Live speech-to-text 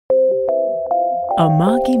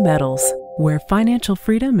Amagi Metals, where financial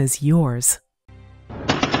freedom is yours.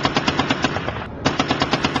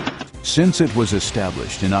 Since it was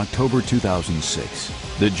established in October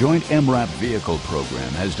 2006, the Joint MRAP Vehicle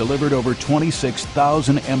Program has delivered over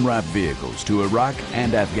 26,000 MRAP vehicles to Iraq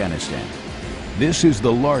and Afghanistan. This is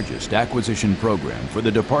the largest acquisition program for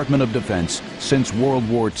the Department of Defense since World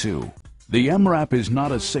War II. The MRAP is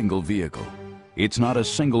not a single vehicle. It's not a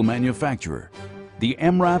single manufacturer. The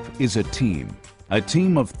MRAP is a team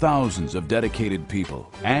of thousands of dedicated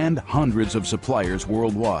people and hundreds of suppliers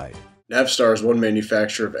worldwide. Navstar is one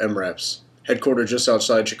manufacturer of MRAPs. Headquartered just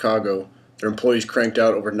outside Chicago, their employees cranked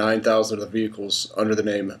out over 9,000 of the vehicles under the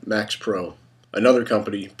name Max Pro. Another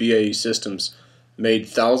company, BAE Systems, made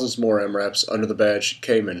thousands more MRAPs under the badge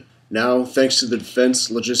Cayman. Now, thanks to the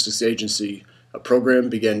Defense Logistics Agency, a program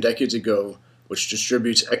began decades ago which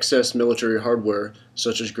distributes excess military hardware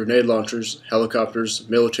such as grenade launchers, helicopters,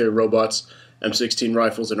 military robots, M16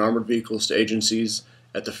 rifles, and armored vehicles to agencies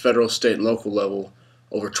at the federal, state, and local level.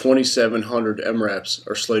 Over 2,700 MRAPs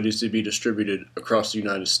are slated to be distributed across the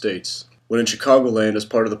United States. When in Chicagoland as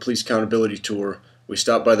part of the Police Accountability Tour, we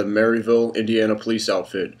stopped by the Merrillville, Indiana police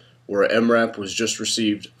outfit, where a MRAP was just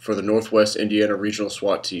received for the Northwest Indiana Regional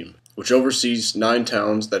SWAT Team, which oversees 9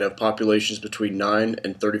 towns that have populations between 9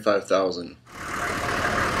 and 35,000.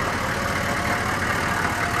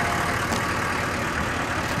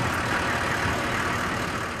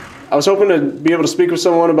 I was hoping to be able to speak with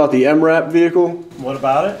someone about the MRAP vehicle. What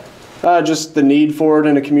about it? Just the need for it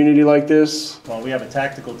in a community like this. Well, we have a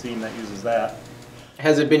tactical team that uses that.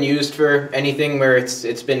 Has it been used for anything where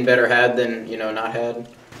it's been better had than, not had?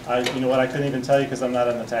 You know what, I couldn't even tell you because I'm not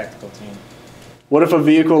on the tactical team. What if a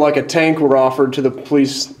vehicle like a tank were offered to the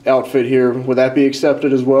police outfit here? Would that be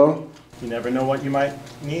accepted as well? You never know what you might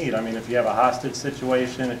need. I mean, if you have a hostage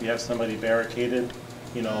situation, if you have somebody barricaded,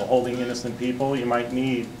 holding innocent people, you might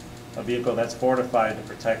need a vehicle that's fortified to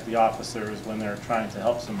protect the officers when they're trying to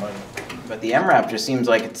help somebody. But the MRAP just seems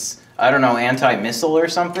like it's, anti-missile or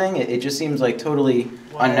something. It just seems like totally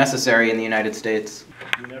unnecessary in the United States.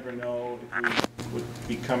 You never know if we would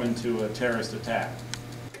be coming to a terrorist attack.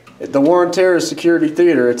 The war on terror is security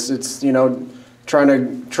theater. It's trying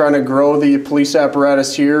to grow the police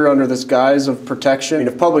apparatus here under this guise of protection. I mean,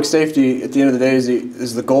 if public safety at the end of the day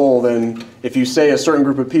is the goal, then if you say a certain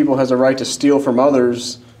group of people has a right to steal from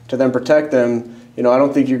others to then protect them, I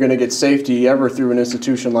don't think you're going to get safety ever through an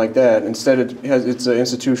institution like that. Instead, it's an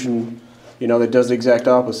institution, that does the exact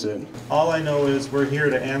opposite. All I know is we're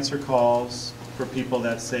here to answer calls for people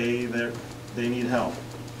that say they need help.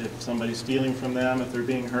 If somebody's stealing from them, if they're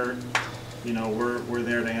being hurt, we're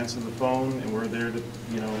there to answer the phone, and we're there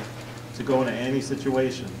to go into any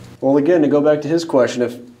situation. Well, again, to go back to his question,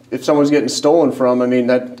 if someone's getting stolen from,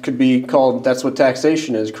 that could be called, that's what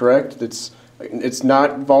taxation is, correct? It's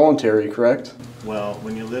not voluntary, correct? Well,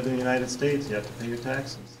 when you live in the United States, you have to pay your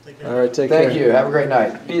taxes. All right, take care. Thank you. Have a great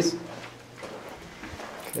night. Peace.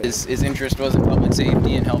 His interest was in public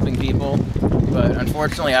safety and helping people, but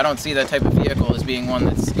unfortunately I don't see that type of vehicle as being one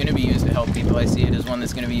that's going to be used to help people. I see it as one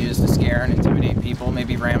that's going to be used to scare and intimidate people,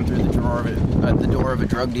 maybe ram through the door of a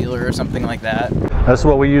drug dealer or something like that. That's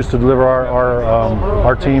what we use to deliver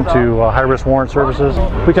our team to high-risk warrant services.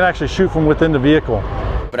 We can actually shoot from within the vehicle.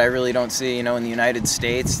 But I really don't see, in the United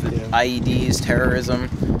States, the IEDs, terrorism,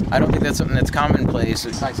 I don't think that's something that's commonplace.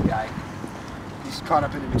 Nice guy. He's caught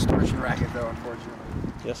up in an extortion racket, though, unfortunately.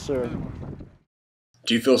 Yes, sir.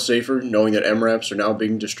 Do you feel safer knowing that MRAPs are now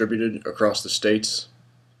being distributed across the states?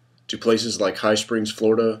 To places like High Springs,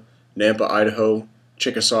 Florida, Nampa, Idaho,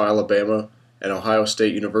 Chickasaw, Alabama, and Ohio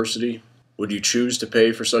State University? Would you choose to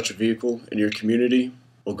pay for such a vehicle in your community?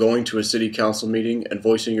 Will going to a city council meeting and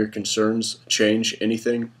voicing your concerns change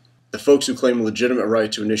anything? The folks who claim a legitimate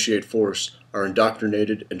right to initiate force are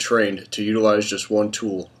indoctrinated and trained to utilize just one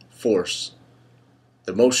tool, force.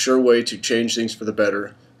 The most sure way to change things for the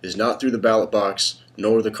better is not through the ballot box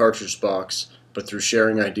nor the cartridge box, but through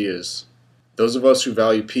sharing ideas. Those of us who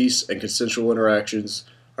value peace and consensual interactions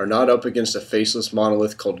are not up against a faceless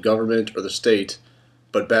monolith called government or the state,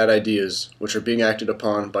 but bad ideas which are being acted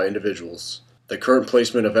upon by individuals. The current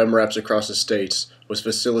placement of MRAPs across the states was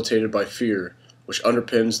facilitated by fear, which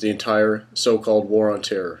underpins the entire so-called war on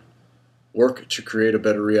terror. Work to create a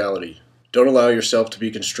better reality. Don't allow yourself to be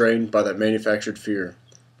constrained by that manufactured fear.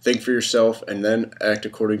 Think for yourself and then act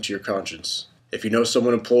according to your conscience. If you know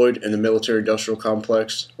someone employed in the military-industrial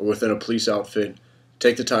complex or within a police outfit,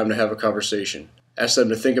 take the time to have a conversation. Ask them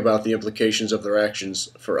to think about the implications of their actions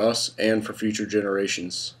for us and for future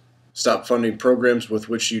generations. Stop funding programs with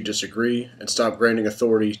which you disagree, and stop granting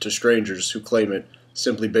authority to strangers who claim it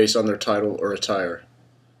simply based on their title or attire.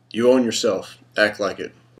 You own yourself. Act like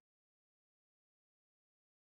it.